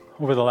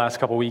Over the last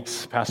couple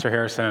weeks, Pastor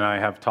Harrison and I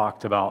have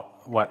talked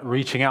about what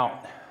reaching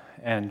out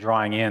and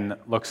drawing in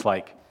looks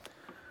like.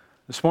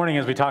 This morning,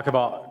 as we talk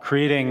about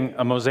creating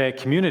a Mosaic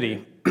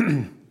community,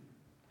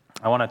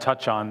 I want to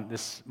touch on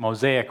this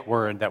Mosaic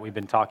word that we've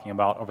been talking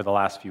about over the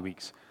last few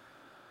weeks.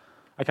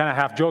 I kind of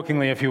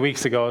half-jokingly a few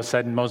weeks ago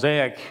said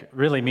Mosaic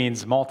really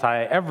means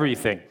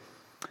multi-everything,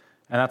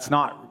 and that's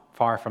not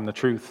far from the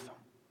truth.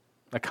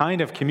 The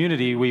kind of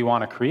community we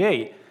want to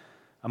create,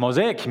 a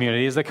Mosaic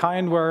community, is the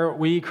kind where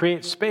we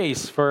create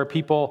space for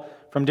people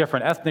from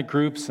different ethnic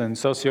groups and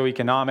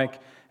socioeconomic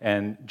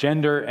and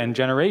gender and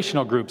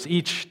generational groups,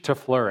 each to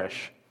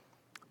flourish,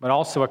 but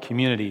also a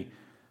community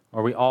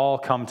where we all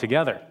come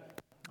together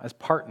as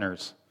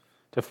partners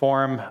to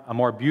form a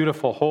more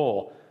beautiful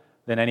whole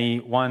than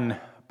any one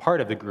part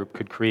of the group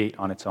could create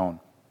on its own.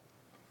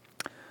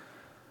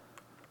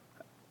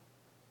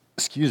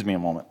 Excuse me a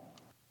moment.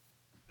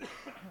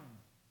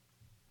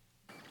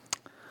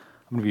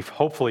 I'm going to be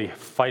hopefully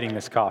fighting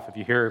this cough. If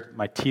you hear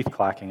my teeth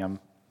clacking,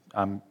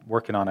 I'm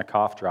working on a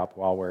cough drop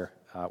while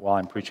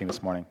I'm preaching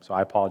this morning, so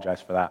I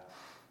apologize for that.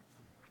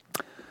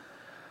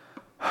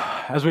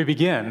 As we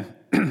begin,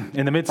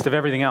 in the midst of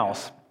everything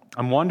else,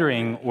 I'm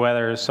wondering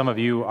whether some of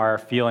you are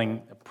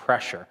feeling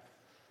pressure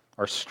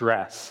or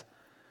stress.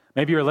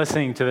 Maybe you're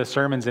listening to the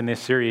sermons in this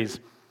series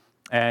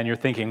and you're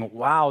thinking,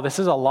 wow, this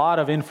is a lot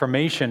of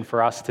information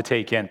for us to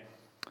take in.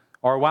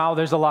 Or wow,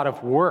 there's a lot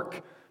of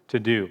work to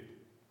do.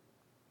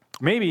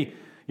 Maybe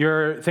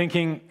you're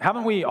thinking,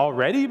 haven't we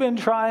already been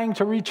trying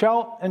to reach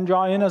out and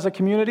draw in as a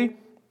community?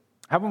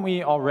 Haven't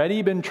we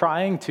already been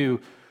trying to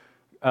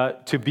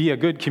be a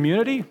good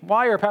community?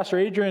 Why are Pastor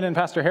Adrian and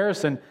Pastor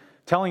Harrison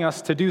telling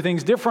us to do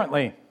things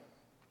differently?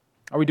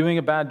 Are we doing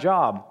a bad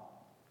job?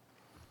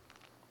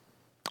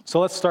 So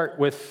let's start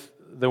with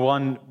the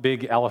one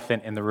big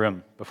elephant in the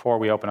room before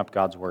we open up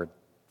God's Word.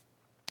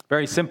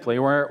 Very simply,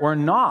 we're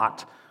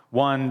not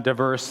one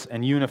diverse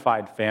and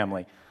unified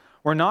family.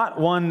 We're not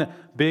one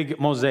big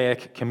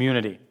Mosaic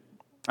community.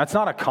 That's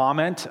not a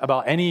comment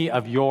about any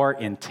of your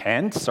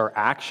intents or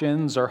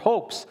actions or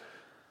hopes.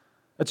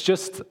 It's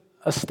just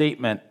a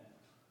statement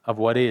of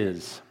what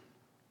is.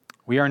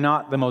 We are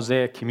not the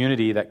Mosaic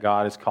community that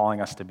God is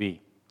calling us to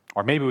be.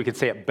 Or maybe we could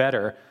say it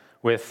better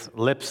with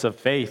lips of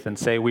faith and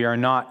say we are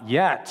not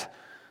yet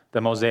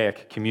the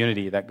Mosaic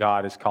community that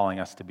God is calling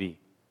us to be.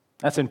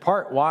 That's in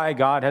part why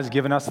God has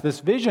given us this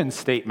vision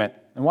statement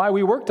and why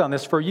we worked on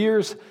this for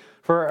years,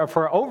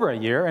 for over a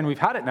year, and we've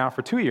had it now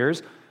for 2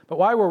 years, but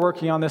why we're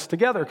working on this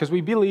together, because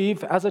we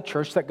believe as a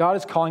church that God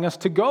is calling us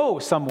to go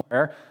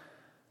somewhere,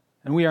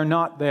 and we are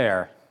not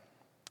there,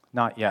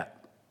 not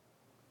yet.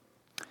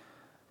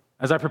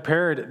 As I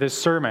prepared this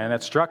sermon,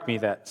 it struck me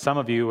that some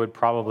of you would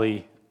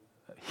probably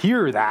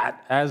hear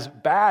that as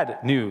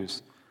bad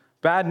news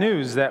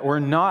that we're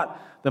not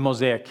the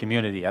Mosaic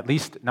community, at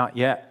least not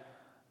yet,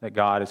 that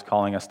God is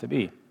calling us to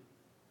be.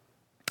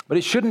 But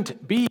it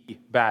shouldn't be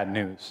bad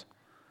news.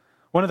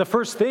 One of the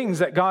first things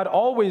that God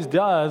always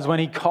does when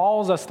He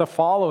calls us to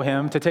follow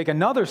Him, to take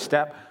another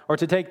step, or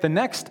to take the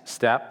next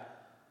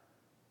step,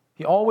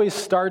 He always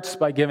starts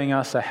by giving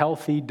us a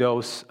healthy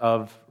dose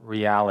of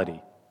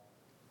reality.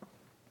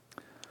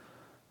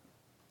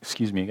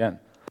 Excuse me again.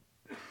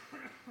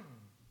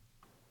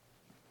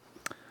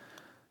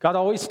 God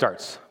always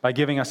starts by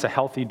giving us a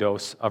healthy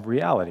dose of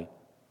reality.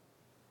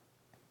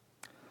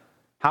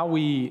 How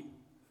we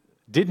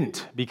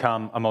didn't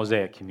become a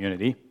Mosaic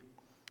community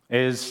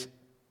is,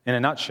 in a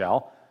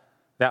nutshell,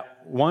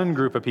 that one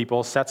group of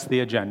people sets the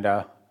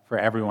agenda for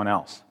everyone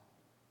else.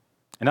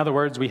 In other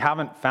words, we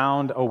haven't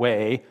found a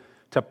way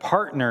to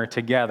partner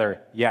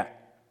together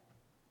yet,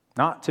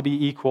 not to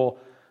be equal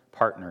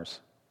partners.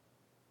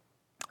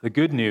 The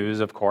good news,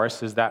 of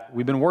course, is that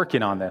we've been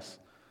working on this.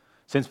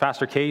 Since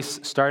Pastor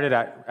Case started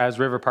as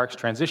River Park's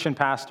transition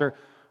pastor,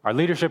 our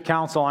leadership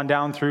council on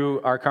down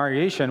through our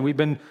congregation, we've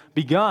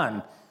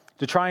begun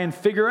to try and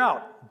figure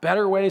out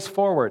better ways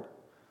forward,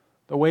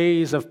 the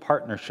ways of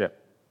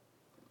partnership.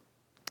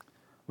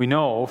 We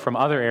know from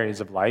other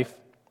areas of life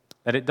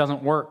that it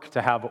doesn't work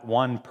to have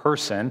one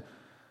person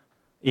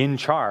in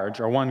charge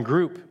or one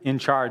group in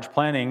charge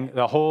planning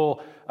the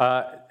whole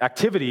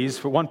activities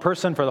for one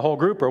person for the whole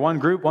group, or one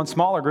group, one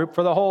smaller group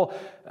for the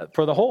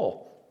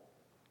whole.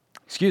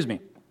 Excuse me.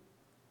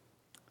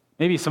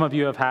 Maybe some of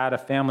you have had a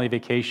family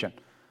vacation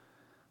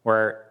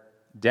where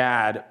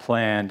dad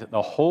planned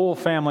the whole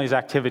family's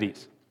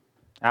activities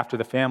after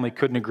the family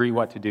couldn't agree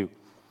what to do.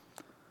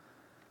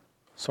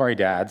 Sorry,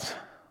 dads,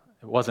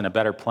 it wasn't a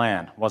better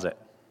plan, was it?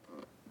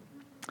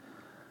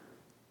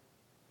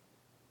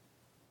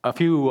 A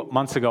few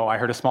months ago, I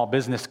heard a small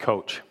business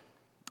coach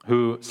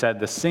who said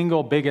the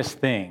single biggest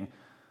thing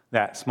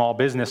that small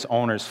business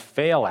owners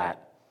fail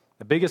at,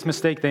 the biggest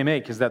mistake they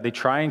make, is that they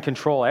try and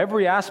control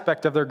every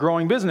aspect of their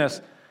growing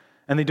business,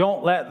 and they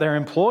don't let their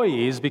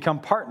employees become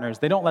partners.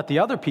 They don't let the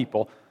other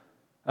people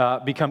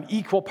become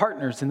equal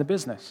partners in the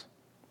business.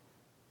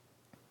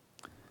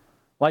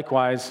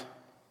 Likewise,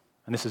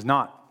 and this is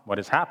not what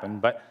has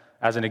happened, but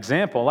as an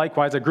example,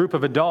 likewise, a group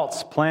of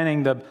adults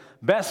planning the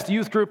best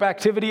youth group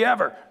activity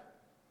ever.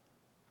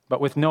 but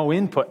with no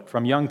input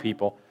from young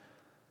people,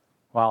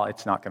 well,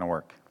 it's not going to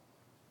work.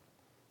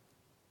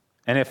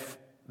 And if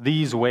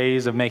these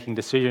ways of making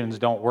decisions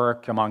don't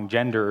work among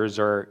genders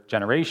or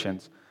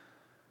generations,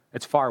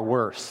 it's far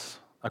worse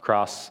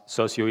across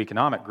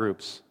socioeconomic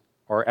groups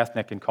or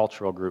ethnic and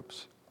cultural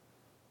groups.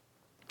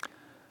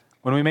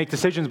 When we make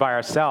decisions by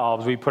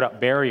ourselves, we put up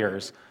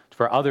barriers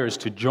for others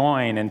to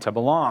join and to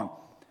belong.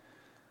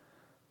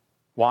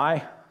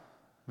 Why?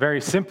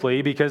 Very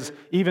simply, because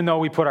even though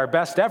we put our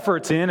best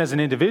efforts in as an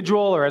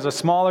individual or as a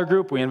smaller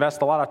group, we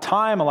invest a lot of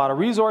time, a lot of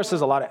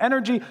resources, a lot of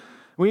energy,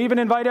 we even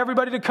invite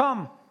everybody to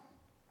come.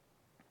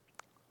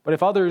 But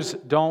if others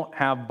don't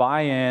have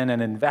buy-in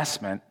and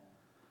investment,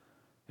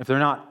 if they're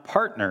not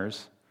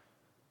partners,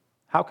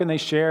 how can they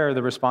share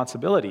the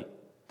responsibility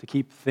to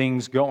keep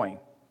things going?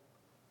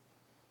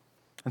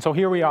 And so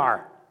here we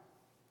are,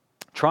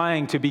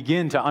 trying to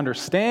begin to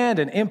understand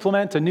and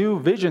implement a new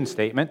vision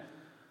statement.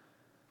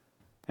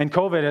 And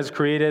COVID has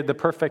created the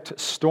perfect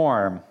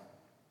storm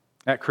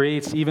that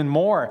creates even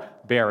more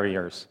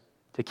barriers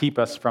to keep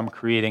us from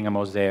creating a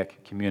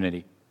Mosaic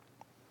community.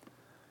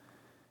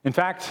 In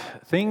fact,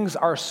 things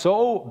are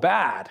so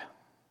bad,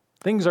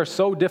 things are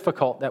so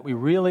difficult that we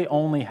really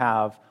only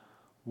have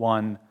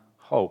one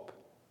hope: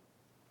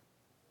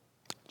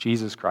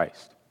 Jesus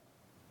Christ.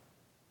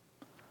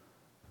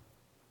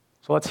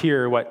 So let's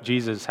hear what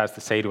Jesus has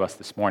to say to us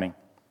this morning.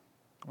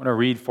 I want to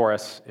read for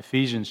us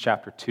Ephesians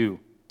chapter 2.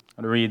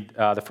 I'm going to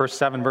read the first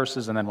 7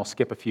 verses, and then we'll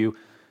skip a few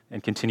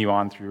and continue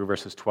on through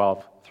verses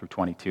 12 through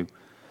 22.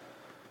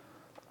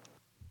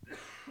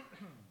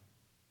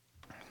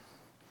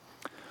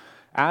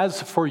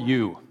 As for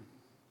you,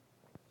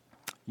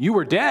 you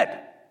were dead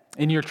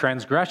in your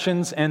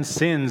transgressions and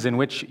sins in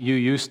which you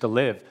used to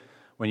live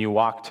when you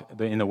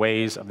walked in the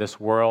ways of this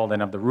world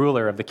and of the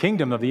ruler of the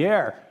kingdom of the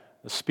air,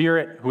 the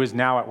Spirit who is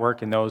now at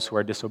work in those who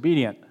are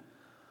disobedient.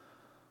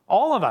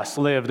 All of us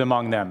lived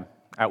among them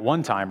at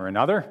one time or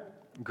another,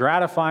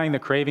 gratifying the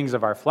cravings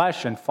of our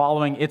flesh and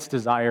following its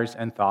desires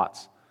and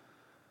thoughts.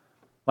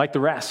 Like the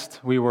rest,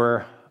 we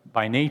were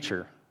by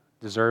nature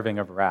deserving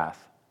of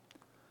wrath.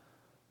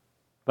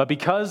 But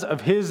because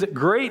of his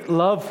great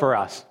love for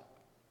us,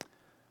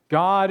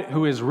 God,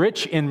 who is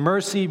rich in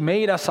mercy,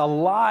 made us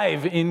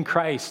alive in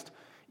Christ,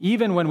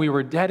 even when we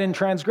were dead in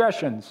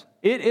transgressions.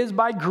 It is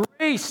by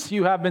grace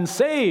you have been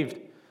saved.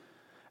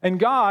 And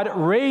God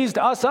raised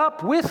us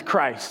up with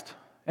Christ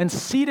and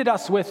seated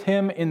us with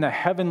him in the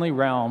heavenly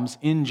realms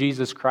in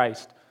Jesus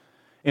Christ,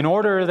 in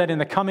order that in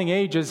the coming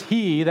ages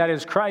he, that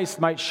is Christ,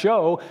 might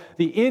show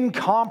the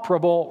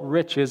incomparable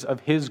riches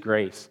of his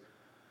grace,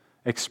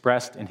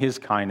 expressed in his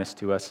kindness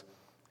to us,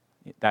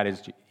 that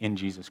is in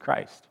Jesus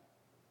Christ.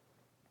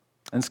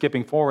 And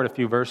skipping forward a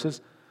few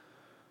verses,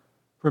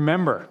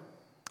 remember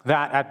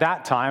that at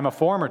that time, a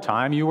former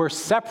time, you were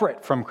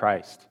separate from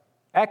Christ,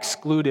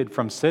 excluded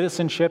from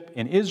citizenship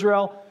in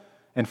Israel,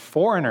 and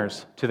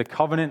foreigners to the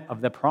covenant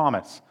of the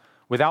promise,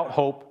 without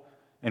hope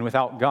and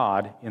without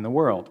God in the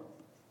world.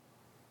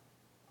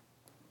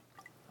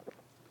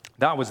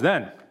 That was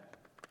then.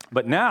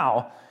 But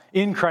now,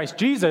 in Christ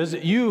Jesus,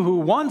 you who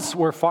once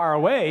were far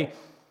away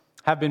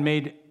have been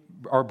made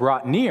or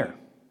brought near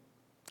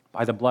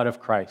by the blood of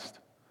Christ.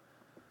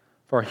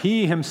 For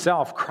he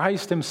himself,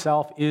 Christ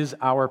himself, is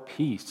our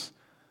peace,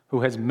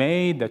 who has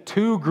made the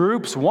two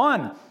groups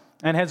one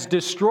and has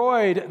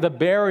destroyed the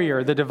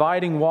barrier, the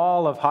dividing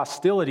wall of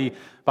hostility,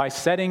 by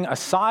setting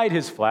aside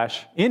his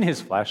flesh,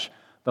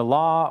 the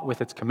law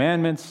with its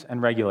commandments and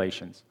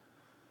regulations.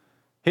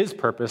 His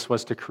purpose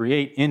was to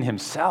create in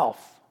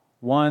himself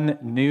one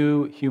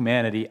new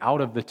humanity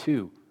out of the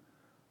two,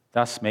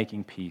 thus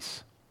making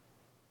peace.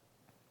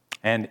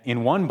 And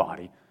in one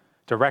body,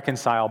 to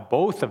reconcile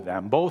both of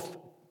them, both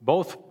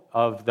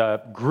of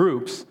the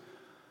groups,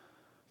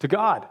 to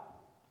God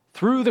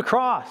through the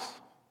cross,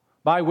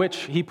 by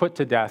which he put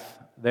to death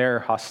their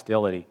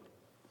hostility.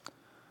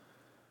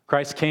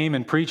 Christ came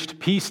and preached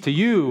peace to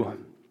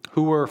you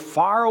who were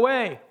far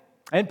away,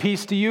 and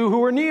peace to you who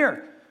were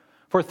near.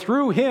 For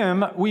through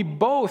him we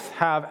both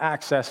have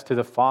access to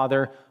the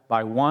Father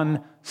by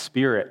one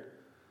Spirit.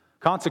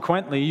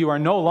 Consequently, you are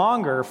no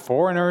longer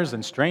foreigners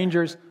and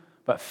strangers,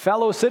 but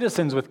fellow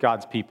citizens with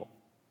God's people,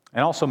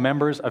 and also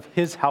members of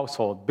his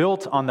household,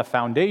 built on the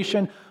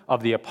foundation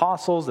of the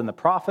apostles and the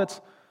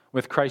prophets,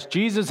 with Christ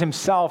Jesus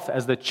himself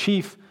as the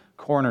chief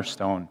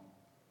cornerstone.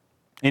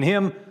 In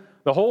him,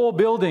 the whole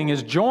building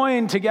is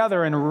joined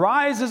together and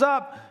rises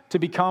up to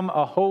become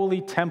a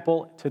holy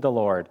temple to the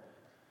Lord.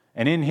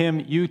 And in him,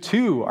 you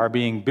too are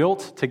being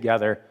built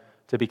together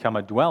to become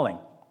a dwelling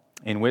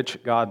in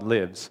which God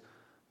lives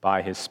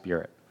by his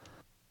Spirit.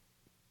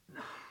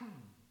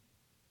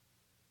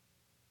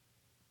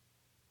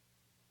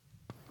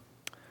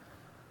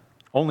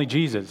 Only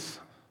Jesus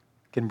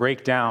can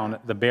break down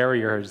the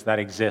barriers that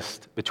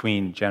exist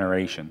between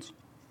generations.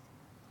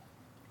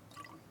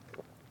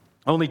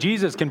 Only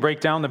Jesus can break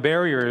down the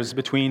barriers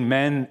between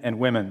men and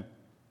women.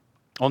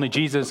 Only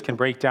Jesus can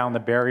break down the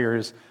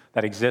barriers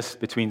that exist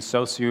between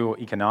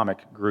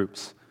socioeconomic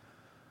groups.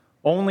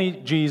 Only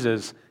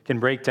Jesus can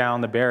break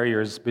down the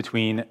barriers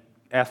between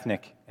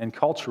ethnic and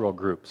cultural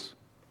groups.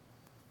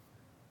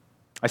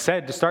 I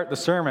said to start the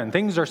sermon,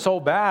 things are so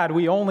bad,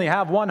 we only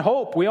have one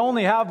hope, we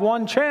only have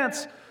one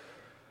chance.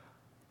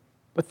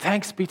 But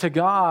thanks be to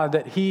God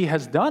that He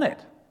has done it.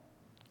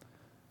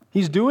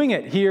 He's doing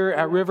it here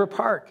at River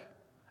Park.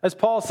 As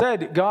Paul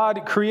said,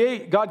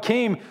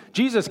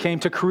 Jesus came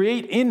to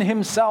create in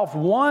Himself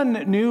one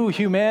new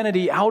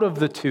humanity out of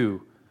the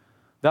two,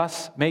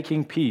 thus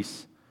making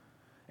peace.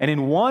 And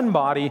in one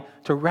body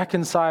to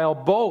reconcile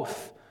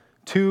both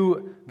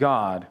to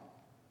God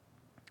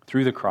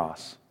through the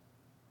cross,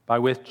 by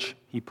which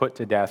He put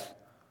to death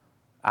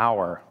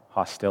our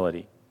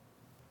hostility.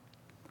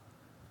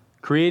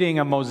 Creating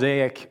a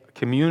Mosaic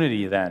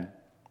community, then,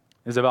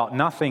 is about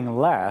nothing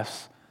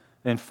less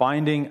than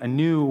finding a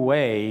new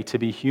way to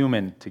be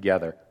human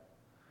together.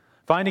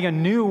 Finding a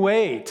new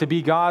way to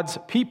be God's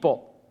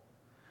people.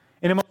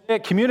 In a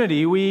Mosaic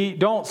community, we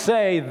don't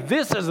say,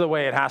 this is the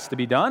way it has to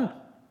be done.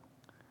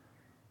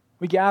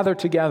 We gather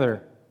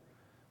together.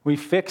 We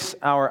fix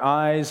our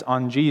eyes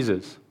on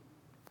Jesus.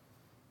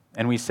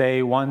 And we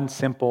say one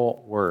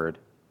simple word: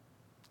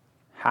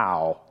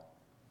 how?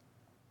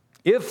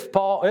 If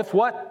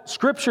what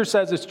Scripture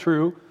says is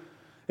true,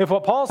 if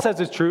what Paul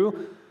says is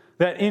true,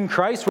 that in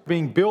Christ we're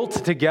being built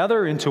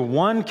together into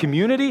one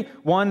community,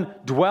 one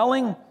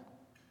dwelling,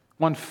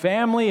 one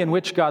family in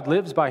which God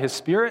lives by His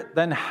Spirit,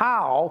 then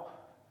how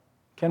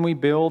can we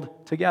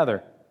build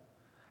together?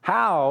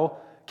 How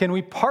can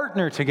we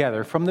partner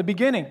together from the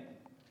beginning?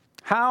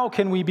 How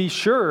can we be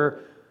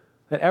sure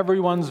that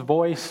everyone's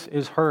voice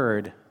is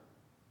heard,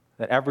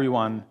 that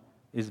everyone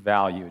is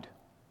valued?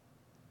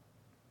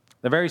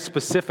 The very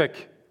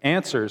specific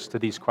answers to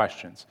these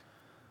questions.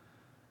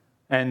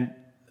 And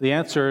the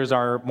answers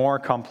are more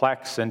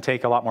complex and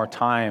take a lot more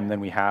time than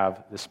we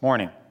have this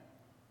morning.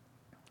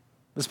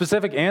 The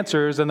specific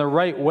answers and the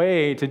right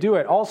way to do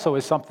it also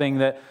is something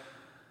that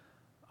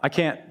I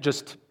can't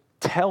just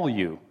tell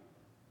you.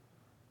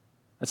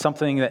 It's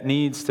something that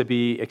needs to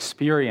be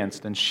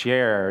experienced and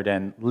shared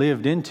and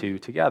lived into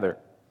together.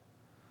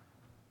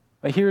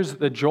 But here's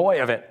the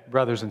joy of it,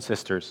 brothers and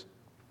sisters.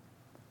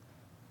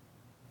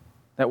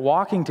 That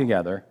walking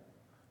together,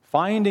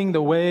 finding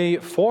the way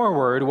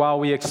forward while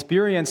we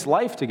experience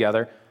life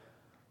together,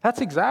 that's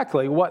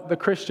exactly what the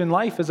Christian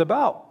life is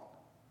about.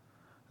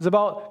 It's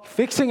about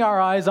fixing our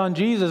eyes on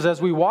Jesus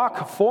as we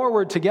walk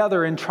forward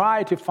together and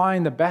try to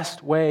find the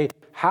best way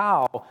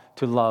how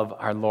to love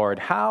our Lord,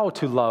 how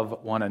to love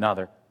one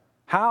another,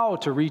 how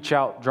to reach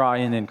out, draw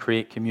in, and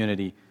create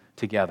community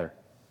together.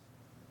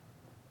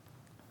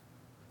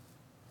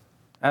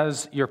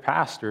 As your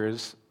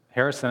pastors,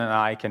 Harrison and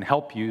I can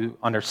help you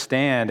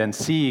understand and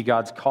see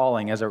God's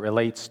calling as it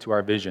relates to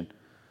our vision.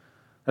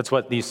 That's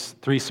what these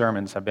 3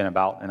 sermons have been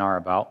about and are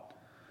about.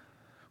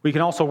 We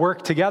can also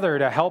work together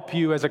to help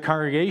you as a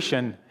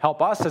congregation,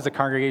 help us as a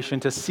congregation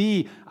to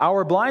see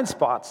our blind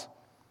spots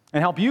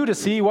and help you to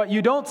see what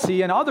you don't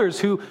see and others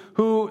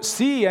who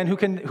see and who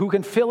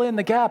can fill in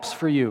the gaps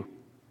for you.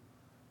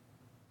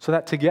 So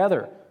that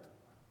together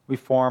we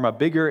form a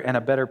bigger and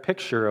a better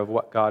picture of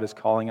what God is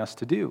calling us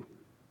to do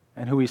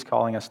and who He's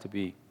calling us to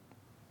be.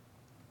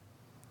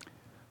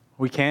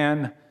 We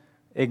can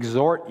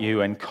exhort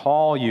you and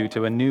call you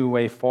to a new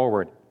way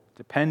forward,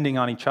 depending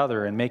on each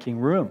other and making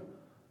room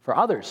for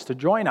others to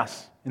join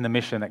us in the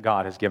mission that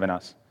God has given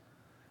us.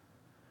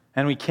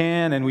 And we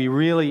can and we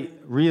really,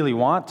 really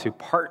want to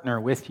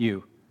partner with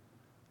you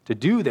to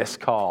do this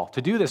call,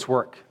 to do this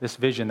work, this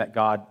vision that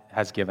God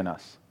has given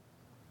us.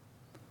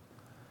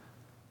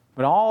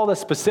 But all the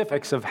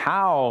specifics of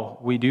how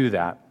we do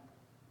that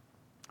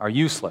are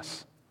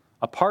useless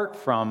apart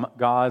from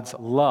God's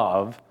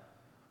love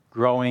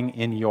growing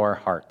in your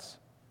hearts.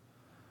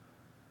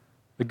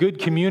 The good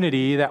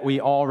community that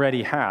we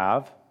already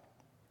have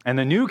and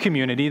the new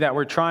community that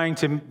we're trying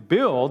to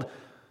build,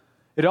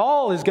 it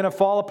all is going to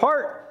fall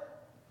apart.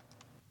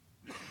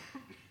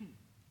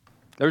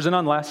 There's an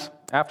unless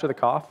after the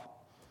cough.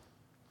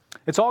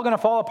 It's all going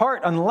to fall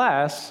apart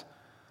unless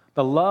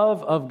the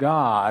love of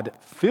God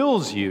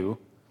fills you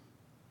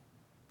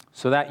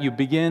so that you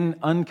begin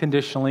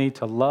unconditionally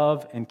to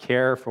love and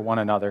care for one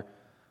another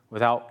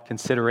without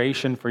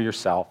consideration for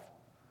yourself,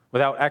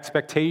 without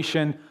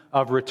expectation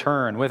of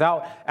return,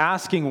 without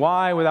asking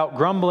why, without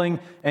grumbling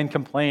and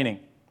complaining.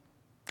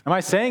 Am I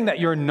saying that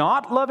you're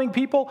not loving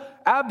people?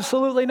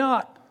 Absolutely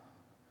not.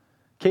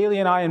 Kaylee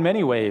and I, in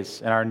many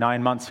ways, in our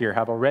 9 months here,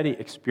 have already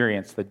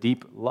experienced the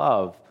deep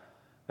love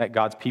that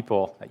God's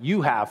people, that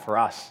you have for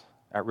us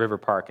at River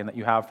Park and that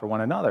you have for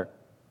one another.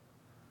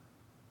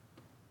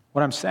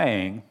 What I'm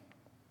saying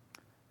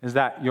is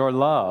that your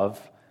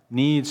love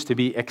needs to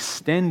be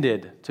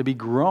extended, to be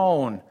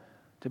grown,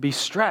 to be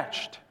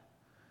stretched.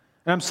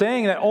 And I'm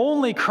saying that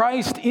only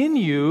Christ in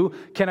you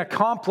can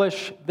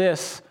accomplish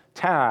this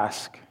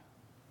task.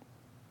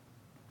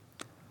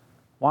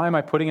 Why am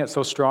I putting it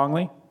so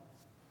strongly?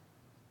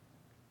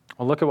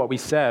 Well, look at what we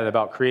said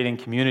about creating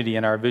community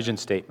in our vision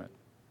statement.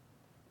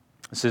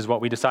 This is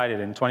what we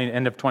decided in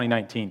end of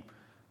 2019,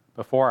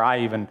 before I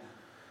even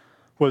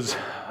was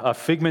a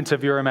figment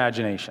of your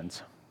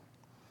imaginations.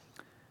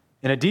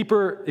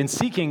 In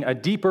seeking a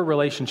deeper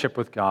relationship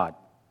with God,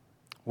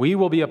 we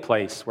will be a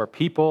place where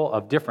people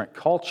of different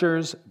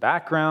cultures,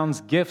 backgrounds,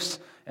 gifts,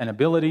 and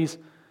abilities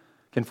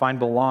can find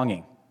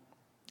belonging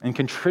and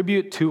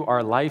contribute to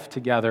our life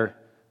together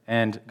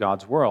and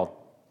God's world.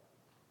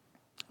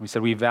 We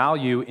said we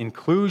value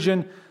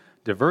inclusion,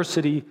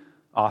 diversity,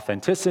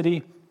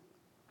 authenticity.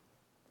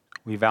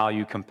 We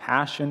value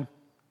compassion,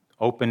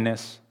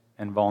 openness,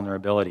 and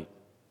vulnerability.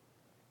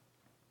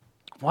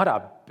 What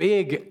a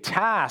big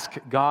task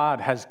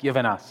God has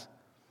given us.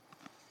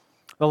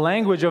 The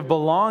language of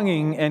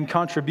belonging and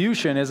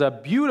contribution is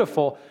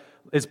beautiful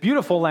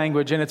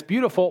language, and it's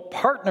beautiful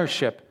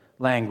partnership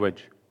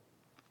language.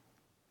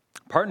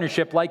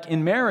 Partnership, like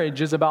in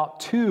marriage, is about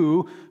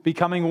two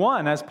becoming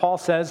one, as Paul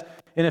says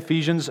in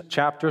Ephesians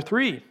chapter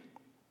 3,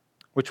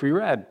 which we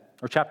read,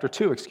 or chapter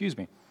 2, excuse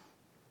me.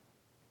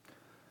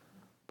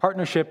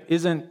 Partnership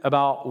isn't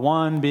about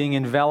one being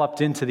enveloped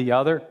into the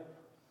other.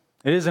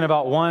 It isn't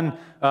about one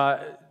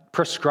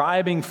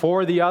prescribing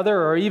for the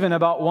other, or even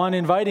about one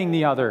inviting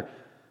the other.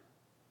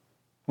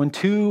 When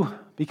two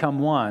become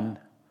one,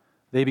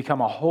 they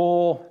become a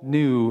whole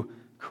new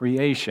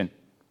creation.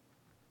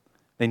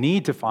 They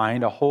need to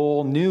find a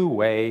whole new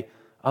way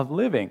of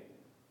living.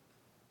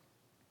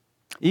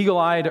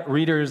 Eagle-eyed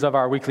readers of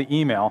our weekly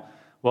email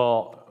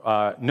will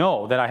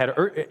know that I had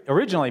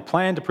originally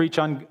planned to preach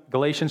on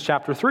Galatians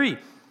chapter 3. And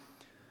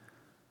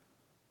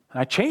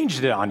I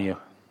changed it on you.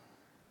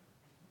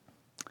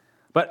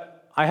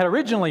 But I had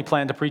originally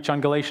planned to preach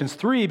on Galatians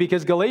 3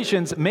 because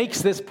Galatians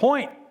makes this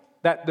point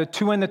that the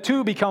two and the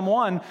two become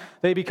one.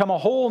 They become a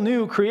whole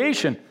new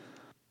creation.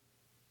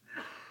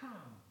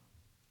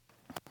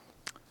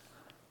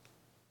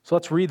 So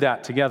let's read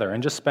that together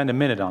and just spend a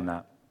minute on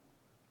that.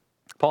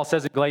 Paul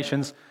says in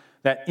Galatians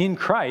that in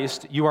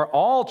Christ you are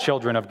all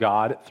children of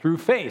God through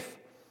faith.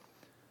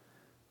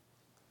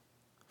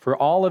 For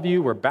all of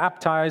you were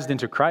baptized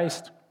into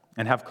Christ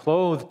and have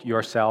clothed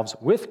yourselves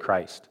with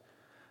Christ.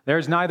 There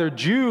is neither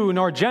Jew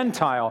nor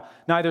Gentile,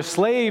 neither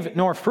slave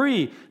nor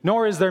free,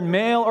 nor is there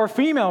male or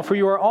female, for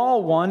you are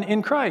all one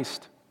in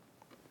Christ.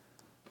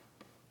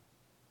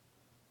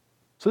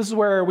 So this is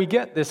where we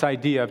get this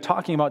idea of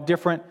talking about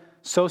different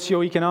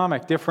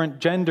socioeconomic, different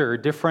gender,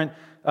 different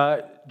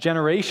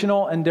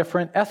generational, and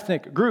different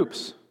ethnic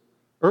groups.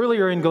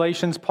 Earlier in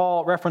Galatians,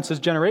 Paul references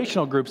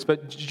generational groups,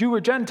 but Jew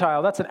or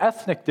Gentile, that's an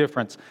ethnic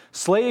difference.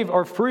 Slave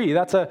or free,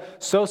 that's a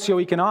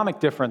socioeconomic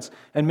difference.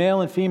 And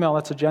male and female,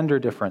 that's a gender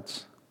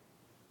difference.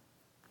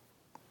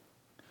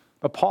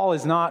 But Paul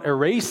is not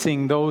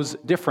erasing those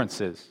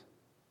differences.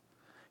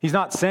 He's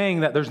not saying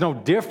that there's no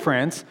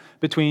difference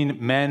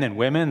between men and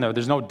women,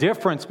 there's no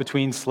difference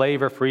between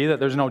slave or free,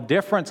 that there's no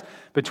difference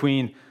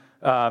between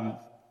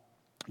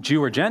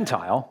Jew or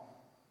Gentile.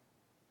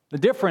 The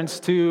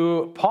difference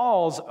to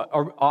Paul's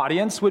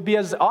audience would be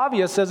as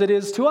obvious as it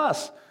is to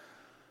us.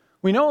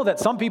 We know that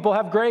some people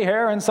have gray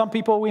hair and some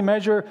people we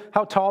measure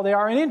how tall they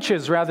are in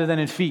inches rather than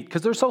in feet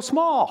because they're so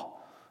small.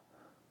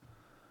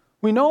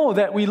 We know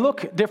that we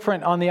look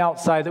different on the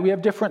outside, that we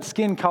have different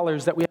skin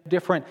colors, that we have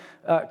different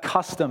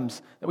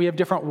customs, that we have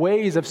different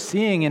ways of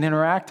seeing and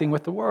interacting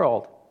with the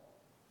world.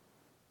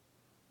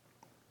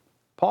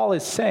 Paul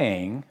is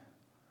saying,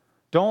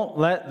 don't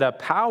let the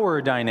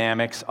power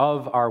dynamics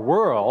of our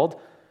world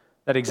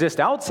that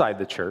exist outside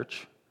the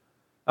church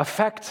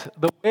affect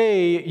the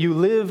way you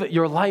live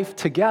your life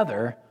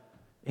together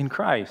in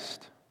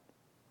Christ.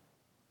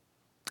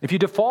 If you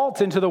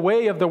default into the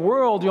way of the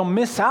world, you'll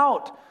miss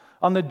out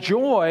on the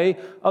joy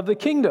of the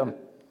kingdom.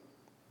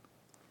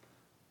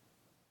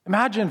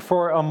 Imagine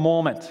for a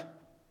moment,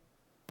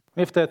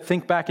 we have to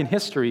think back in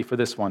history for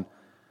this one,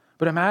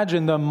 but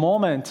imagine the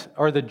moment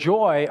or the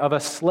joy of a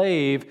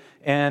slave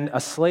and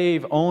a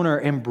slave owner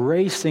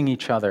embracing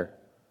each other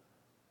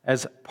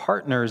as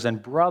partners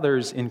and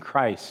brothers in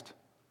Christ,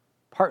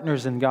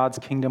 partners in God's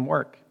kingdom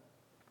work.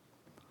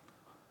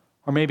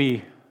 Or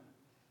maybe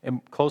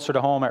closer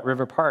to home at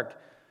River Park,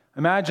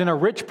 imagine a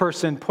rich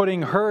person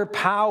putting her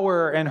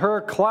power and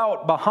her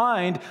clout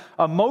behind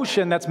a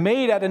motion that's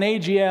made at an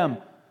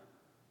AGM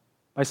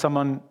by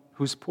someone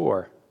who's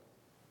poor.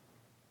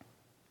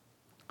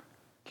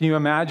 Can you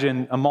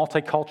imagine a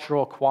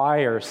multicultural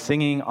choir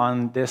singing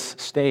on this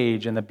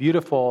stage and the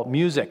beautiful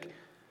music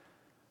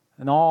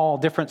and all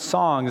different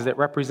songs that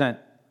represent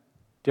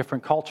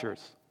different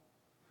cultures?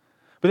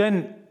 But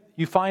then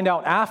you find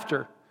out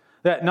after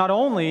that not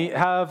only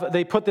have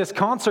they put this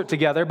concert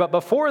together, but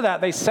before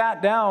that they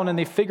sat down and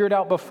they figured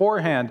out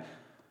beforehand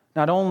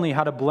not only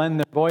how to blend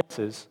their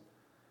voices,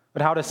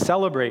 but how to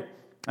celebrate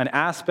an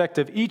aspect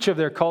of each of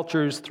their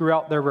cultures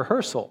throughout their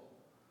rehearsal,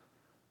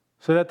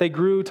 so that they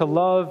grew to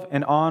love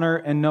and honor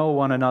and know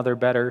one another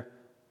better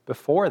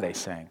before they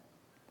sang.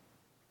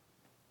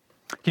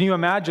 Can you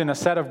imagine a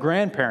set of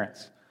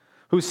grandparents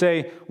who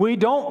say, we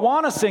don't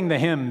want to sing the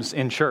hymns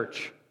in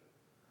church.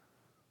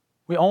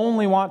 We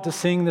only want to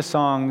sing the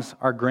songs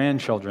our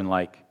grandchildren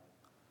like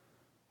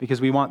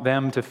because we want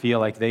them to feel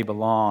like they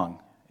belong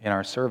in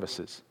our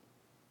services.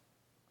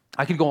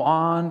 I could go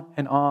on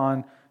and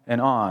on and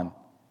on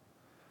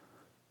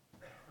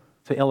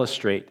to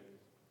illustrate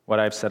what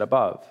I've said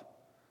above.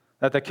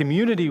 That the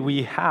community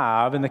we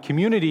have and the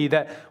community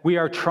that we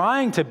are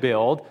trying to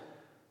build,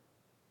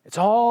 it's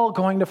all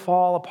going to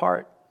fall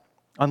apart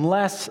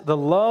unless the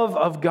love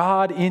of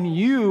God in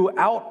you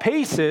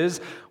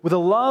outpaces with the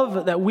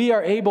love that we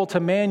are able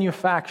to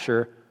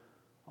manufacture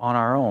on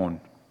our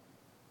own.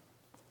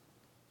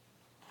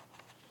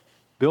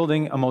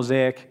 Building a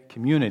Mosaic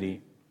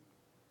community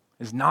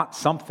is not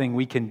something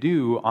we can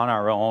do on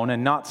our own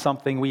and not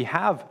something we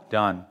have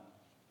done.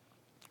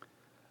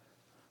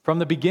 From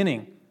the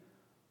beginning,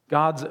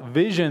 God's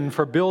vision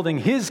for building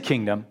His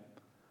kingdom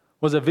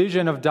was a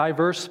vision of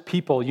diverse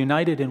people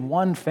united in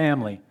one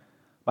family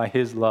by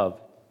His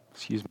love.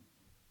 Excuse me.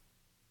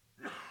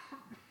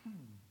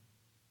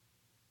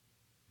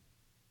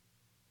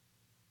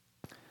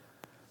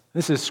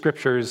 This is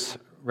Scripture's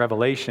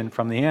revelation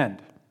from the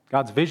end.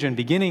 God's vision,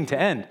 beginning to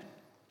end,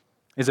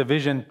 is a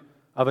vision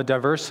of a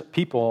diverse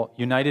people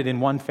united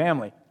in one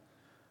family.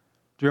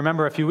 Do you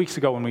remember a few weeks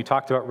ago when we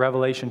talked about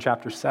Revelation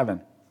chapter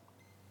 7?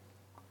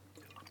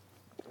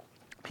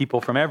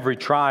 People from every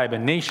tribe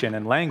and nation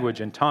and language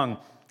and tongue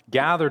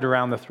gathered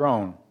around the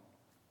throne.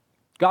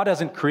 God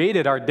hasn't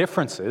created our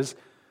differences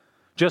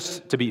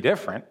just to be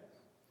different.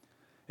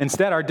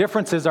 Instead, our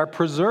differences are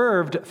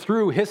preserved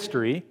through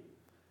history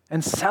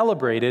and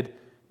celebrated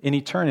in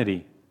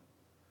eternity.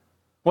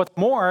 What's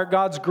more,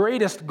 God's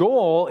greatest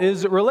goal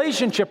is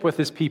relationship with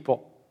His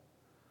people.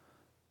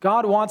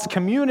 God wants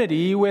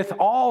community with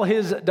all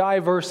His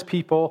diverse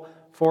people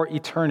for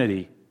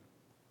eternity.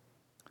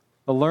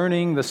 The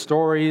learning, the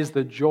stories,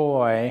 the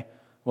joy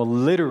will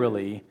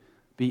literally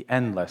be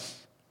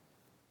endless.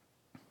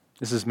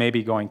 This is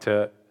maybe going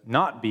to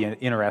not be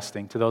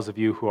interesting to those of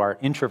you who are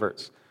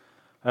introverts.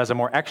 As a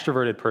more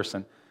extroverted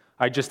person,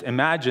 I just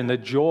imagine the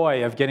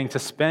joy of getting to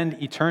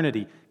spend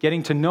eternity,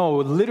 getting to know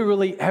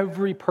literally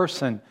every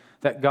person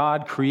that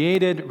God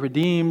created,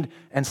 redeemed,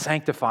 and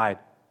sanctified.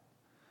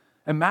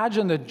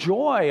 Imagine the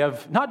joy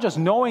of not just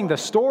knowing the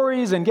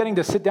stories and getting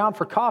to sit down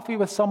for coffee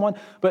with someone,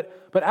 but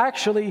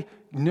actually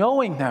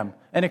knowing them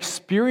and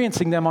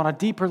experiencing them on a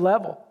deeper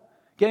level.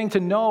 Getting to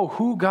know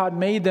who God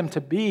made them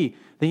to be,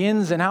 the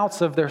ins and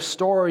outs of their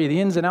story, the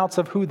ins and outs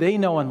of who they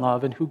know and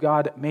love and who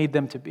God made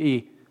them to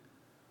be.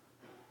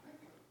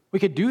 We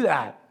could do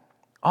that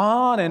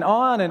on and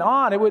on and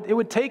on. It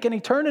would take an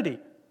eternity. And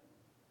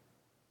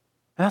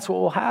that's what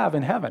we'll have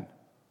in heaven.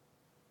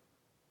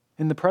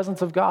 In the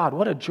presence of God.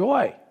 What a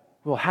joy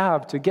we'll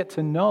have to get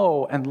to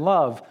know and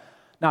love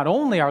not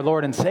only our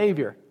Lord and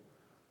Savior,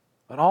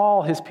 but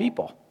all His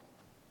people.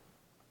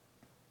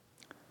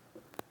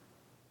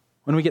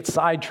 When we get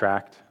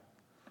sidetracked,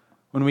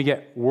 when we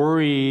get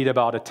worried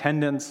about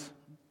attendance,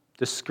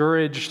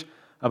 discouraged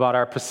about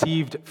our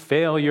perceived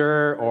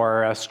failure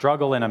or a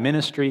struggle in a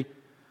ministry,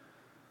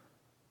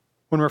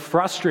 when we're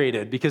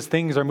frustrated because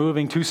things are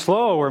moving too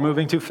slow or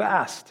moving too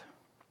fast,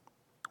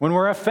 when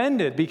we're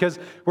offended because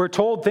we're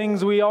told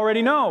things we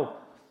already know,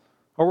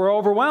 or we're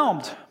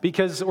overwhelmed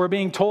because we're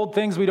being told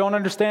things we don't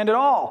understand at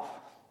all,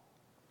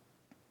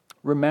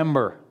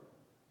 remember,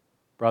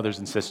 brothers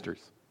and sisters,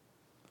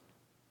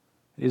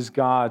 it is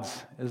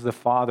God's, it is the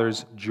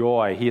Father's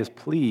joy. He is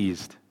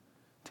pleased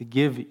to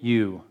give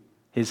you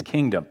His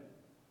kingdom.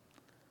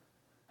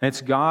 And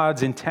it's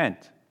God's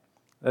intent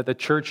that the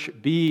church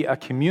be a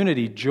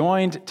community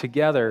joined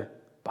together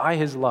by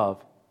His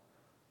love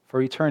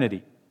for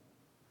eternity.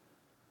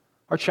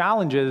 Our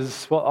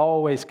challenges will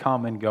always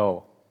come and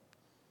go.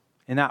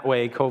 In that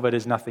way, COVID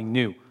is nothing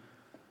new.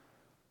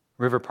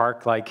 River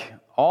Park, like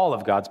all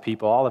of God's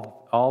people,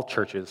 all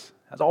churches,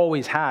 has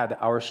always had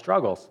our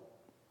struggles.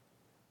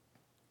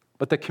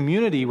 But the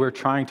community we're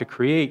trying to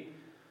create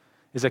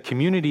is a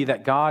community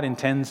that God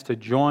intends to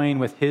join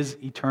with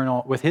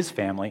His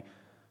family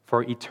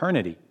for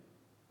eternity.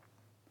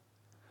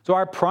 So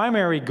our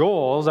primary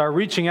goals are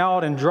reaching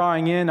out and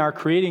drawing in, our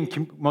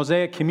creating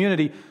Mosaic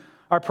community.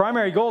 Our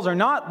primary goals are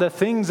not the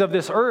things of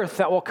this earth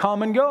that will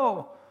come and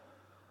go.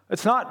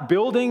 It's not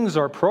buildings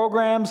or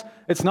programs.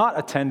 It's not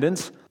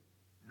attendance.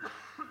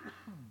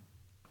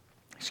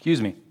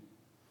 Excuse me.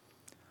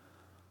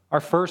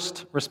 Our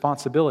first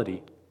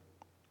responsibility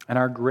and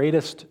our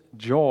greatest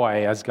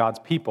joy as God's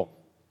people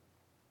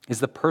is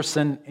the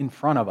person in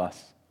front of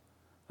us,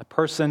 the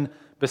person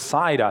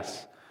beside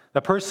us,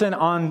 the person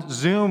on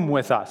Zoom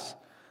with us,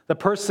 the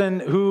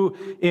person who,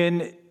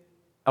 in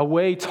a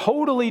way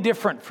totally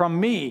different from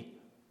me,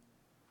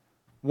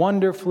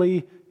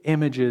 wonderfully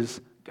images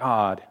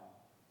God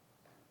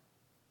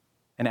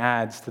and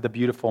adds to the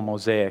beautiful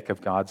mosaic of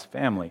God's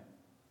family.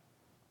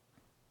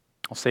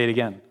 I'll say it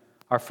again.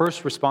 Our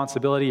first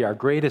responsibility, our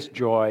greatest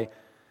joy,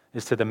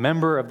 is to the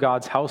member of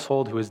God's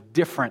household who is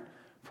different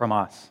from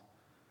us,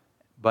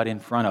 but in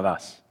front of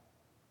us,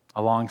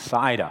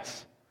 alongside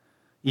us,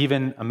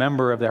 even a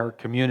member of our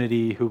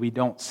community who we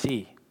don't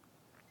see.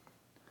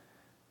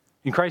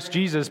 In Christ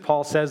Jesus,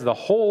 Paul says, the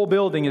whole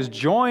building is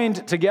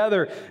joined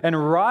together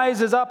and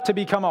rises up to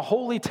become a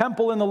holy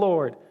temple in the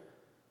Lord.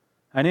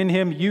 And in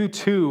him you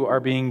too are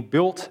being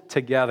built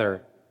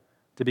together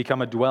to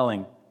become a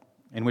dwelling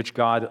in which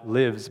God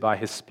lives by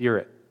his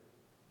Spirit.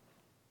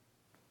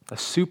 The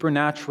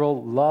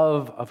supernatural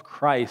love of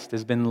Christ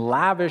has been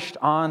lavished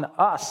on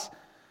us,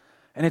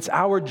 and it's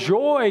our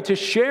joy to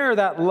share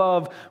that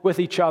love with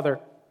each other,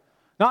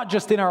 not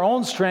just in our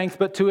own strength,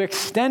 but to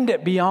extend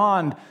it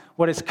beyond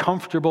what is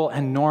comfortable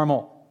and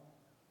normal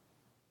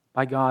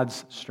by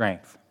God's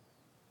strength.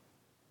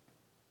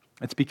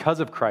 It's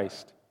because of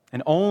Christ,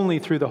 and only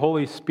through the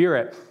Holy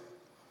Spirit,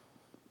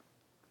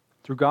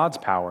 through God's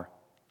power,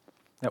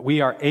 that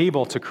we are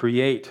able to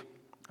create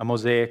a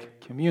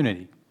Mosaic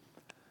community.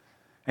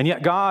 And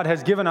yet God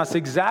has given us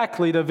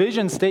exactly the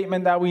vision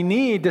statement that we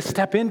need to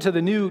step into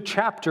the new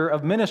chapter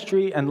of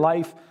ministry and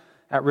life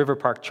at River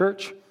Park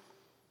Church,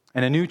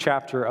 and a new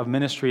chapter of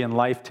ministry and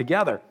life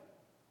together,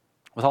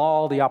 with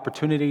all the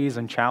opportunities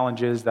and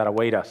challenges that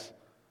await us,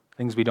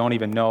 things we don't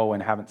even know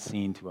and haven't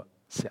seen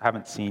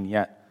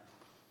yet.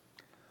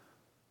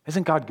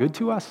 Isn't God good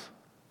to us?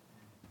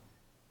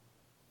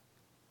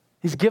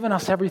 He's given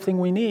us everything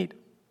we need.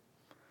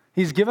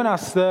 He's given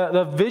us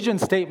the vision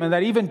statement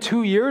that even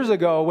 2 years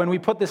ago, when we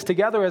put this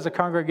together as a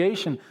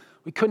congregation,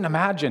 we couldn't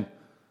imagine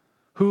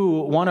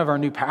who one of our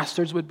new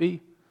pastors would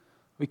be.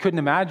 We couldn't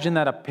imagine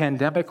that a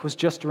pandemic was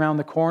just around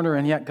the corner,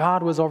 and yet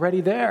God was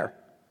already there,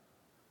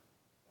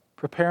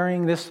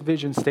 preparing this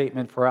vision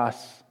statement for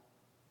us,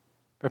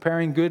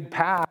 preparing good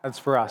paths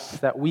for us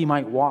that we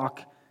might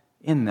walk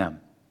in them.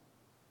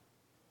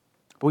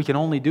 But we can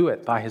only do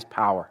it by his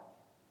power.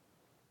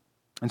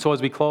 And so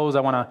as we close, I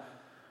want to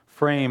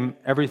frame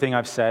everything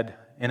I've said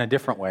in a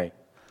different way.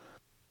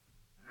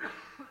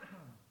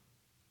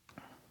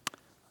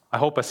 I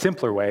hope a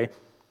simpler way,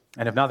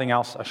 and if nothing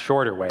else, a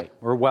shorter way.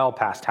 We're well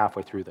past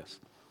halfway through this.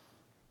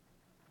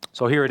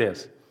 So here it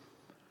is.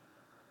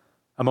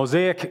 A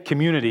Mosaic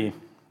community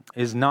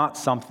is not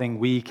something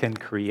we can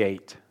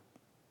create.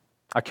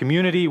 A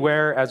community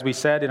where, as we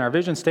said in our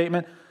vision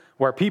statement,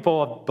 where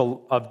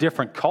people of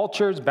different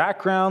cultures,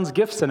 backgrounds,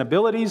 gifts, and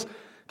abilities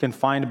can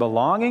find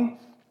belonging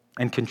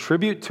and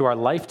contribute to our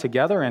life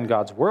together in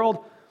God's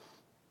world.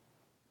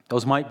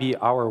 Those might be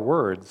our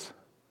words,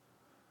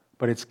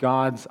 but it's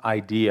God's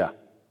idea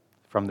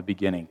from the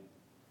beginning.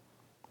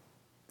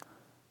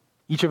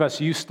 Each of us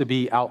used to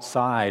be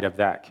outside of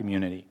that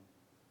community.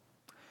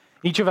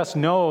 Each of us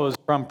knows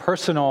from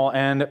personal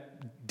and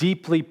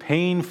deeply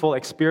painful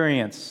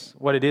experience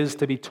what it is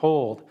to be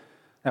told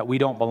that we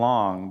don't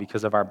belong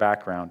because of our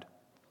background.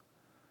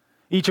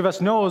 Each of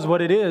us knows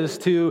what it is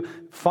to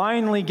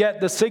finally get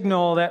the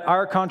signal that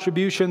our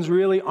contributions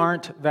really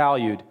aren't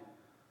valued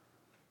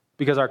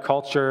because our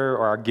culture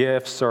or our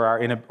gifts or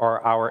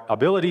our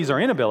abilities or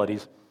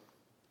inabilities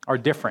are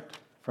different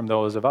from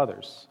those of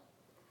others.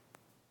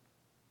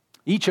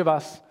 Each of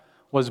us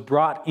was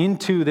brought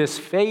into this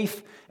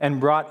faith and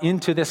brought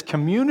into this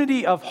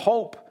community of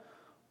hope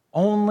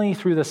only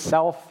through the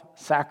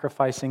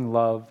self-sacrificing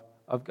love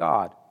of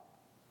God.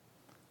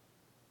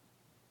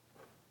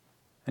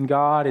 And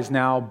God is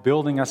now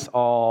building us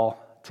all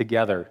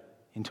together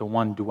into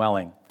one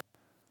dwelling,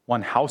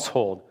 one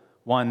household,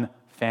 one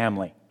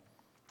family.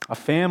 A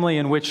family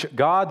in which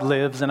God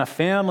lives and a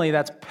family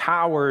that's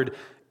powered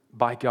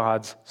by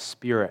God's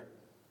Spirit.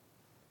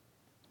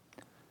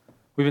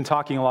 We've been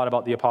talking a lot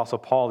about the Apostle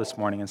Paul this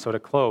morning, and so to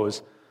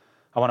close,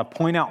 I want to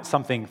point out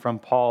something from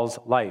Paul's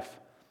life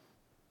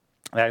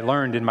that I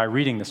learned in my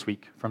reading this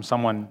week from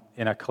someone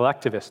in a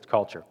collectivist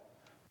culture.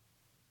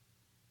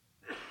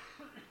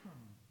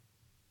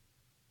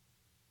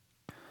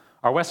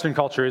 Our Western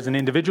culture is an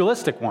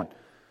individualistic one.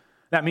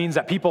 That means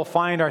that people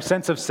find our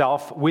sense of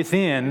self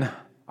within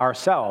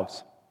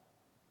ourselves.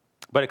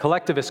 But in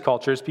collectivist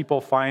cultures, people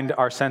find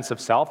our sense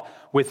of self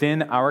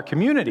within our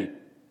community.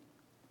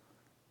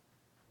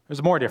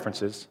 There's more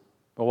differences,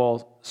 but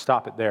we'll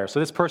stop it there. So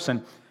this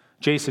person,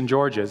 Jason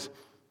Georges,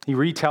 he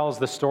retells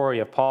the story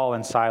of Paul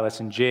and Silas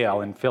in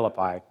jail in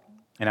Philippi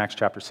in Acts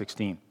chapter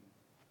 16.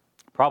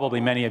 Probably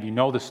many of you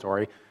know the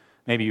story.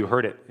 Maybe you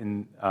heard it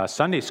in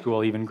Sunday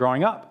school even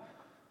growing up.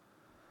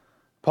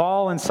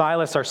 Paul and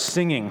Silas are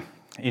singing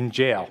in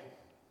jail.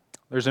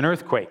 There's an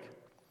earthquake.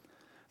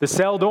 The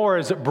cell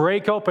doors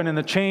break open and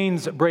the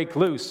chains break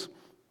loose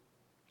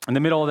in the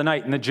middle of the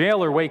night, and the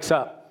jailer wakes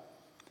up.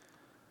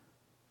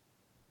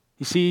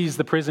 He sees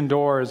the prison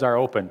doors are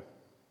open,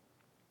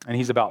 and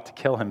he's about to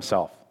kill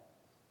himself.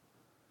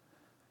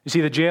 You see,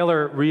 the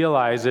jailer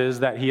realizes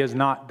that he has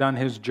not done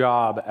his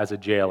job as a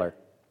jailer,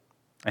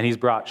 and he's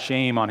brought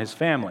shame on his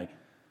family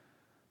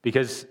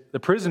because the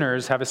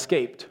prisoners have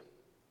escaped.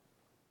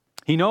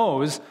 He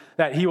knows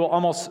that he will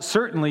almost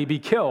certainly be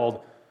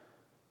killed,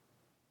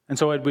 and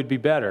so it would be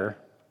better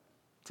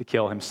to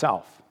kill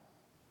himself.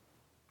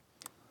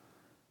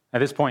 At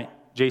this point,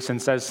 Jason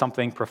says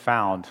something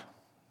profound.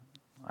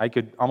 I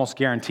could almost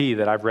guarantee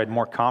that I've read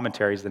more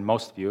commentaries than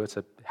most of you. It's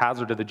a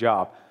hazard of the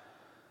job.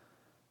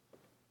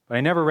 But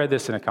I never read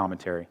this in a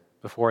commentary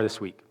before this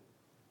week.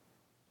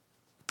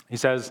 He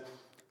says,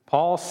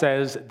 Paul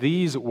says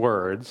these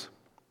words,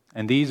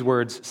 and these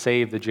words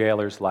save the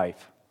jailer's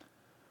life.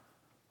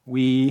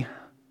 We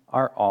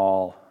are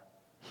all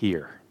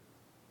here.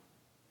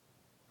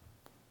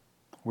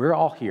 We're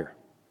all here.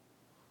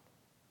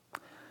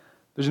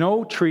 There's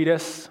no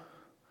treatise.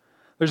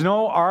 There's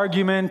no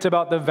argument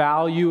about the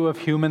value of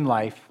human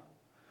life.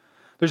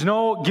 There's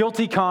no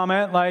guilty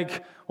comment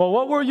like, well,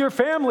 what will your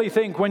family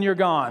think when you're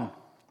gone?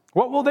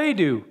 What will they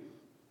do?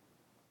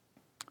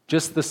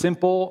 Just the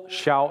simple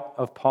shout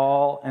of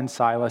Paul and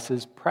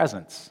Silas's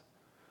presence.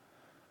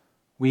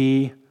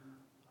 We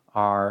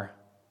are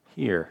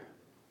here.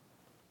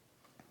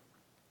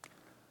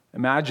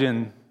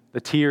 Imagine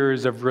the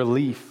tears of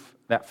relief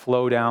that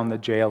flow down the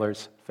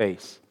jailer's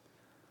face.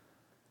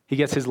 He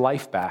gets his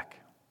life back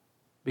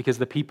because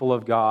the people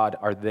of God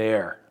are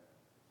there.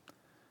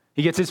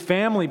 He gets his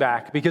family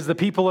back because the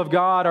people of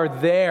God are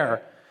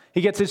there.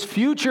 He gets his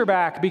future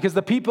back because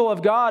the people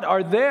of God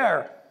are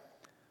there.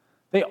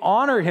 They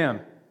honor him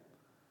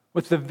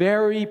with the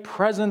very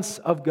presence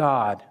of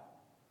God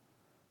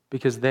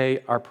because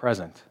they are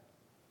present.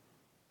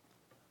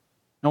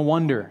 No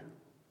wonder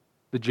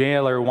the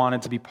jailer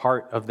wanted to be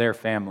part of their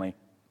family.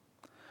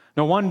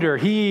 No wonder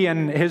he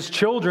and his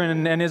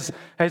children and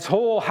his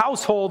whole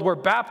household were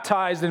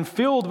baptized and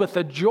filled with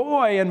the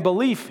joy and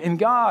belief in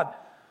God.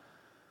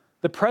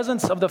 The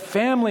presence of the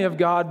family of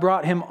God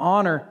brought him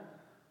honor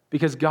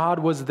because God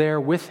was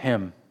there with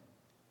him.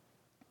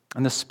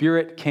 And the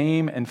Spirit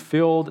came and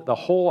filled the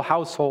whole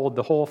household,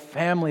 the whole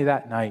family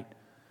that night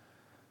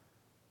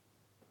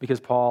because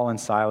Paul and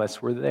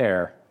Silas were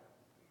there.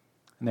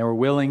 And they were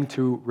willing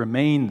to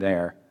remain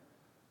there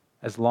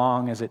as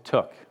long as it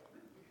took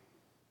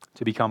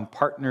to become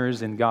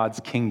partners in God's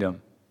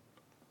kingdom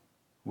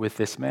with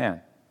this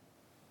man.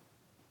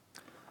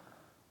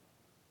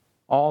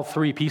 All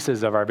three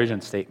pieces of our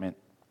vision statement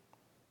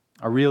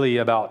are really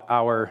about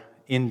our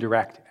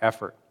indirect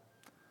effort.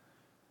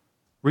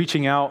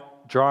 Reaching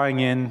out, drawing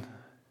in,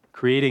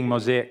 creating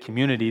Mosaic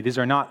community, these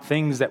are not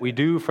things that we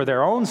do for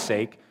their own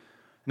sake,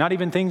 not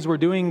even things we're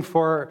doing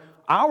for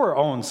our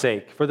own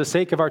sake, for the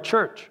sake of our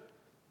church.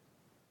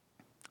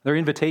 They're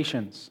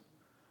invitations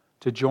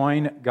to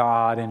join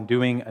God in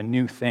doing a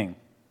new thing.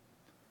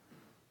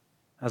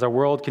 As our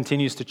world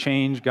continues to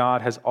change,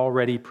 God has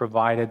already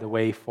provided the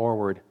way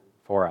forward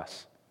for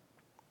us,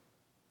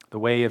 the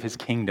way of his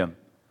kingdom.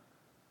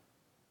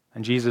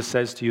 And Jesus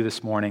says to you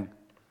this morning,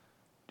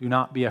 do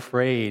not be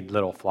afraid,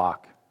 little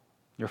flock.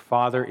 Your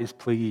Father is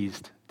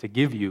pleased to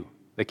give you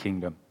the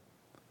kingdom.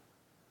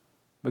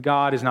 But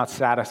God is not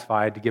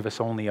satisfied to give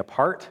us only a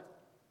part.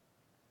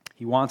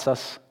 He wants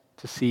us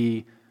to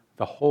see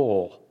the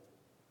whole.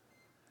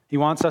 He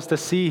wants us to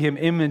see him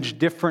imaged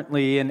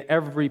differently in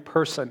every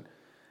person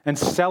and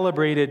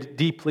celebrated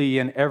deeply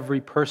in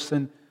every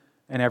person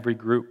and every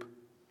group.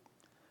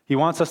 He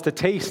wants us to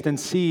taste and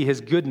see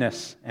his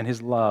goodness and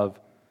his love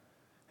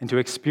and to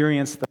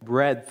experience the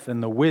breadth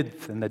and the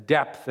width and the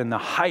depth and the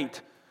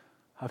height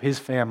of his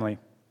family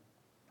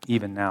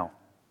even now.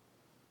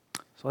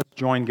 So let's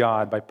join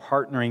God by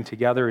partnering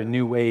together in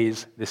new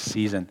ways this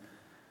season.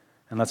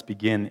 And let's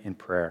begin in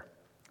prayer.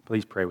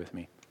 Please pray with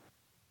me.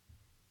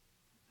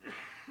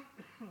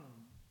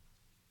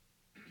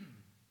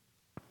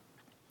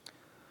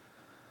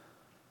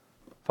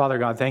 Father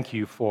God, thank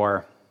you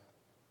for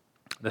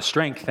the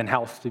strength and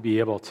health to be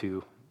able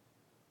to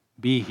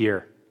be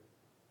here,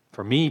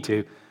 for me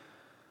to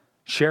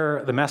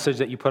share the message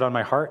that you put on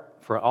my heart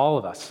for all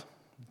of us,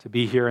 to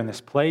be here in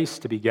this place,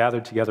 to be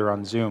gathered together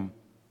on Zoom,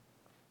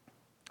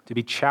 to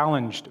be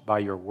challenged by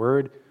your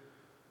word,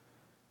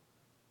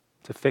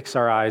 to fix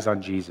our eyes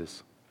on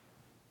Jesus.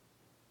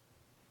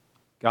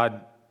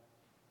 God,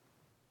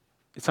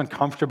 it's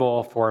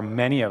uncomfortable for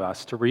many of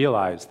us to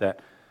realize that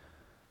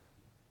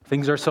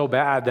things are so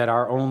bad that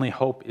our only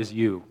hope is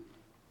you.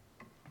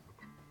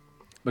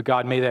 But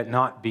God, may that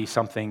not be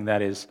something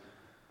that is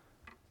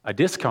a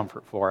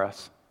discomfort for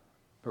us,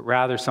 but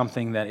rather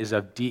something that is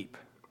of deep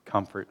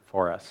comfort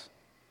for us.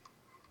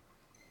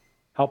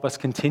 Help us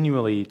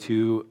continually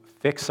to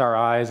fix our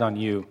eyes on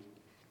you.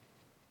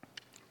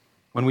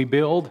 When we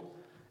build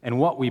and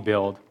what we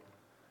build,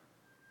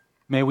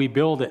 may we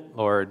build it,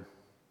 Lord,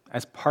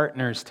 as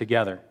partners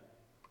together.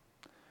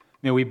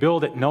 May we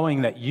build it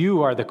knowing that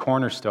you are the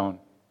cornerstone,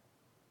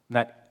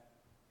 that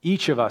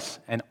each of us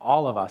and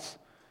all of us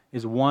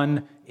is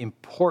one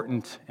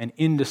important and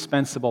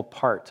indispensable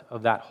part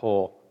of that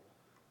whole,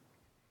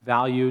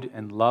 valued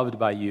and loved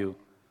by you,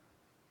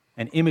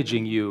 and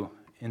imaging you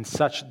in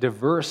such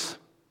diverse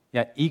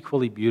yet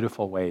equally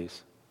beautiful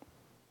ways.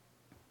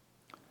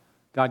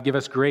 God, give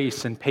us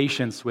grace and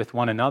patience with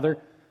one another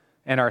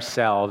and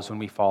ourselves when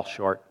we fall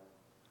short.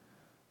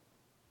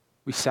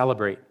 We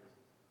celebrate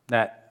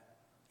that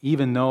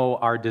even though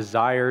our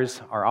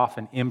desires are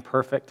often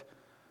imperfect,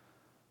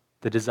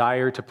 the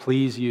desire to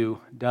please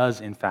you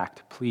does, in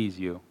fact, please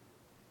you.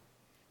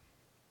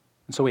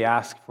 And so we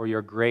ask for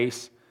your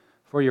grace,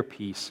 for your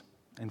peace,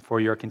 and for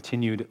your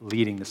continued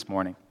leading this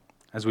morning.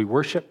 As we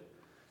worship,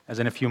 as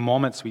in a few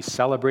moments we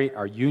celebrate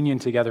our union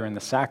together in the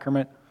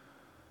sacrament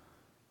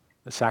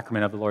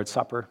of the Lord's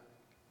Supper,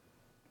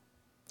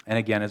 and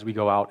again as we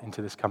go out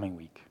into this coming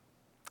week.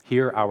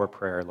 Hear our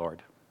prayer,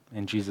 Lord.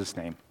 In Jesus'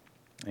 name,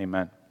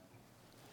 amen.